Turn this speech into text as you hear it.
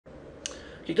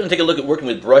You're going to take a look at working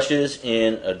with brushes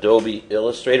in Adobe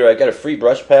Illustrator. I've got a free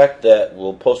brush pack that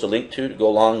we'll post a link to go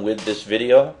along with this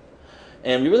video.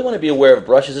 And we really want to be aware of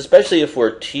brushes, especially if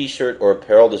we're t-shirt or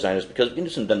apparel designers, because we can do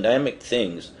some dynamic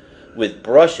things with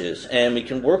brushes, and we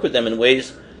can work with them in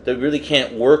ways that we really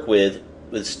can't work with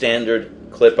standard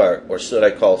clip art, or what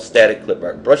I call static clip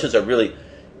art. Brushes are really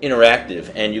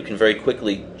interactive, and you can very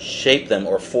quickly shape them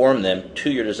or form them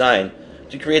to your design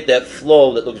to create that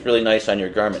flow that looks really nice on your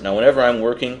garment. Now, whenever I'm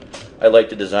working, I like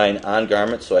to design on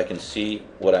garments so I can see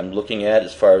what I'm looking at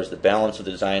as far as the balance of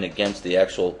the design against the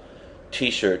actual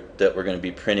t-shirt that we're going to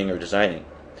be printing or designing.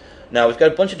 Now, we've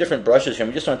got a bunch of different brushes here.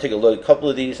 We just want to take a look at a couple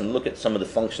of these and look at some of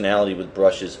the functionality with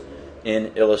brushes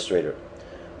in Illustrator.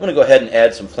 I'm going to go ahead and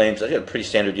add some flames. I've got a pretty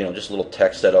standard, just a little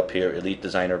text set up here, Elite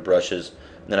Designer brushes,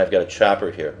 and then I've got a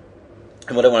chopper here.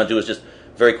 And what I want to do is just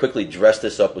very quickly dress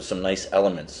this up with some nice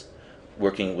elements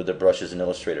working with the brushes in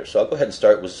Illustrator. So I'll go ahead and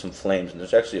start with some flames, and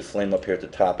there's actually a flame up here at the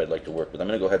top I'd like to work with. I'm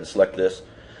going to go ahead and select this.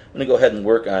 I'm going to go ahead and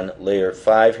work on layer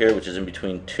 5 here, which is in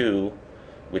between 2,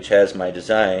 which has my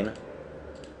design,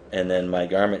 and then my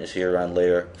garment is here on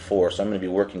layer 4. So I'm going to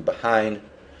be working behind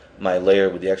my layer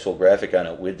with the actual graphic on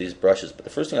it with these brushes. But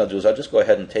the first thing I'll do is I'll just go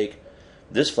ahead and take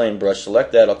this flame brush,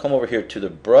 select that, I'll come over here to the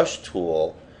brush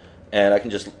tool, and I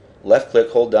can just left click,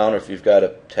 hold down, or if you've got a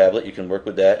tablet you can work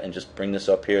with that and just bring this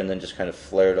up here and then just kind of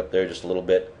flare it up there just a little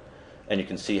bit, and you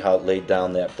can see how it laid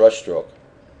down that brush stroke.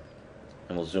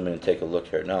 And we'll zoom in and take a look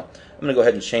here. Now I'm going to go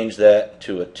ahead and change that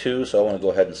to a 2, so I want to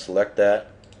go ahead and select that,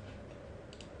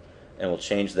 and we'll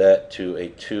change that to a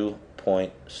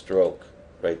 2-point stroke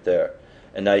right there.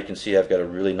 And now you can see I've got a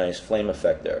really nice flame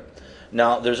effect there.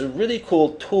 Now there's a really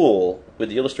cool tool with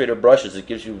the Illustrator brushes that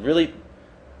gives you really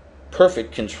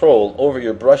perfect control over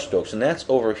your brush strokes, and that's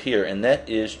over here, and that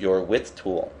is your width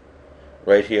tool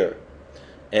right here.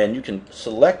 And you can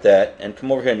select that and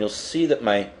come over here, and you'll see that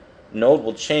my node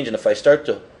will change, and if I start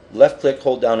to left click,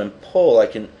 hold down, and pull, I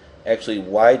can actually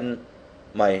widen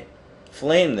my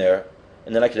flame there,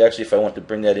 and then I could actually, if I want to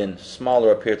bring that in smaller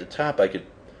up here at the top, I could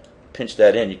pinch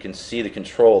that in. You can see the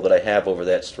control that I have over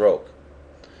that stroke.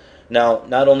 Now,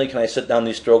 not only can I set down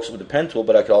these strokes with the pen tool,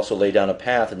 but I could also lay down a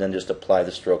path and then just apply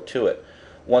the stroke to it.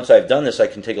 Once I've done this, I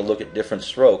can take a look at different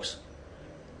strokes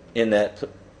in that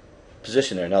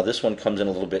position there. Now, this one comes in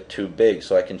a little bit too big,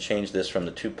 so I can change this from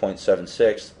the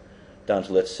 2.76 down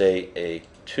to, let's say, a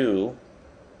 2,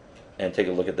 and take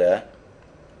a look at that.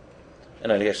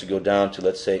 And I can actually go down to,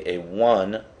 let's say, a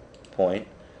 1 point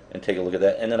and take a look at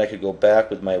that. And then I could go back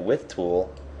with my width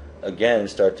tool again and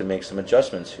start to make some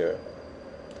adjustments here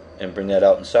and bring that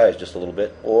out in size just a little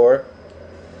bit, or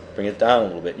bring it down a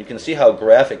little bit. You can see how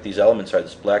graphic these elements are.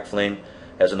 This black flame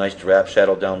has a nice drop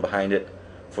shadow down behind it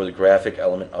for the graphic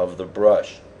element of the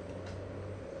brush.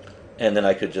 And then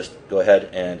I could just go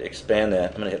ahead and expand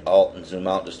that. I'm going to hit Alt and zoom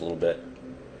out just a little bit.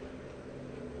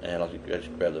 And I'll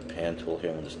just grab the pan tool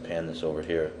here and we'll just pan this over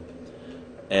here.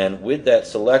 And with that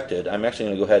selected, I'm actually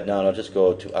going to go ahead now and I'll just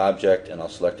go to Object and I'll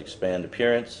select Expand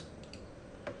Appearance.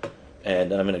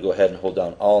 And then I'm going to go ahead and hold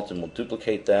down Alt and we'll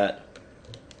duplicate that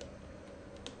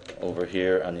over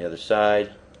here on the other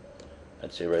side.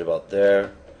 I'd say right about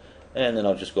there. And then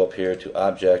I'll just go up here to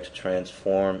Object,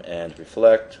 Transform, and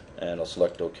Reflect, and I'll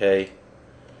select OK.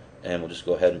 And we'll just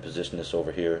go ahead and position this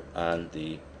over here on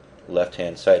the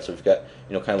left-hand side. So we've got,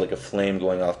 kind of like a flame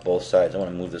going off both sides. I want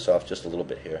to move this off just a little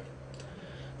bit here.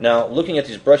 Now, looking at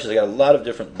these brushes, I got a lot of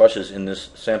different brushes in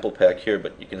this sample pack here,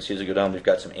 but you can see as I go down, we've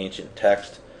got some ancient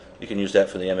text. You can use that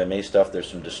for the MMA stuff. There's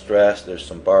some distress. There's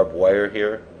some barbed wire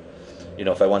here.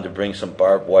 If I wanted to bring some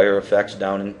barbed wire effects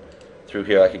down in through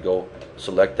here, I could go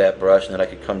select that brush, and then I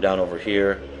could come down over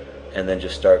here and then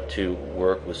just start to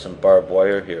work with some barbed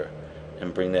wire here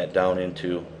and bring that down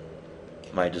into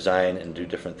my design and do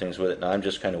different things with it. Now, I'm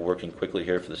just kind of working quickly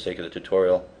here for the sake of the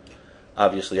tutorial.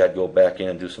 Obviously, I'd go back in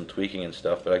and do some tweaking and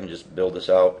stuff, but I can just build this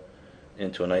out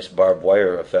into a nice barbed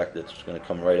wire effect that's going to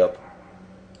come right up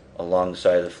along the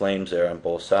side of the flames there on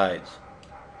both sides.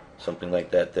 Something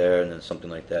like that there, and then something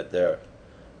like that there.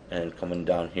 And coming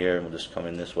down here, and we'll just come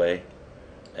in this way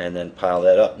and then pile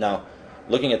that up. Now,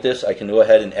 looking at this, I can go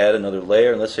ahead and add another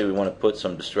layer, and let's say we want to put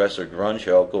some distress or grunge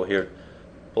here. I'll go here,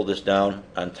 pull this down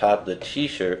on top of the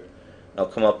t-shirt. I'll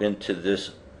come up into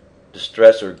this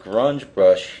distress or grunge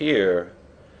brush here.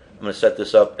 I'm going to set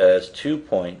this up as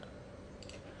 2-point,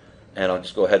 and I'll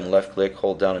just go ahead and left click,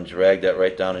 hold down, and drag that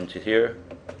right down into here.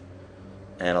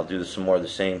 And I'll do some more of the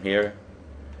same here,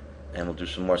 and we'll do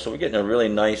some more. So we're getting a really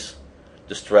nice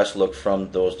distress look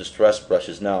from those distress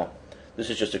brushes. Now, this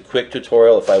is just a quick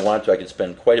tutorial. If I want to, I could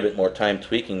spend quite a bit more time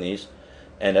tweaking these.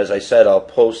 And as I said, I'll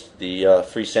post the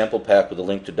free sample pack with a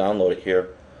link to download it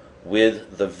here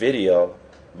with the video.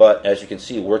 But as you can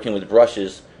see, working with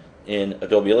brushes in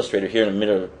Adobe Illustrator here in a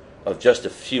minute of just a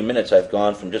few minutes, I've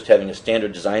gone from just having a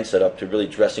standard design setup to really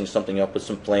dressing something up with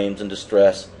some flames and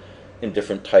distress in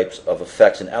different types of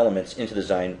effects and elements into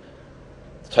design,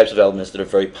 the types of elements that are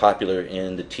very popular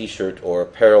in the t-shirt or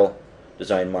apparel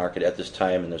design market at this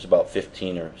time. And there's about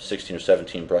 15 or 16 or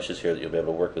 17 brushes here that you'll be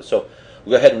able to work with. So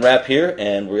we'll go ahead and wrap here,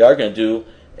 and we are going to do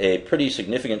a pretty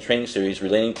significant training series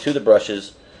relating to the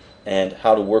brushes and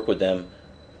how to work with them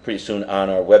pretty soon on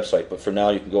our website. But for now,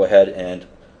 you can go ahead and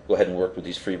work with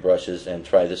these free brushes and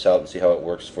try this out and see how it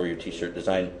works for your t-shirt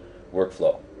design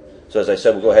workflow. So as I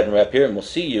said, we'll go ahead and wrap here, and we'll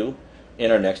see you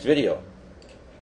in our next video.